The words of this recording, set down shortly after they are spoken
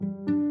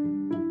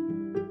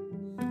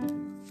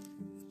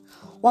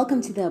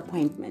Welcome to The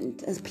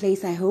Appointment, a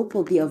place I hope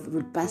will be of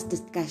robust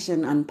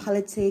discussion on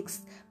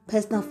politics,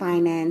 personal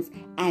finance,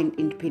 and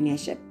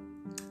entrepreneurship.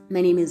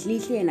 My name is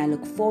Lihle and I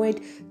look forward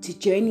to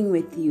journeying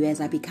with you as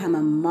I become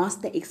a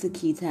master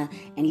executor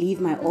and leave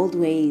my old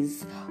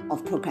ways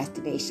of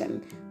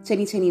procrastination.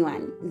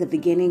 2021, the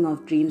beginning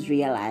of dreams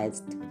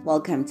realized.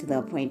 Welcome to The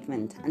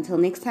Appointment. Until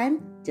next time,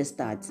 just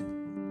start.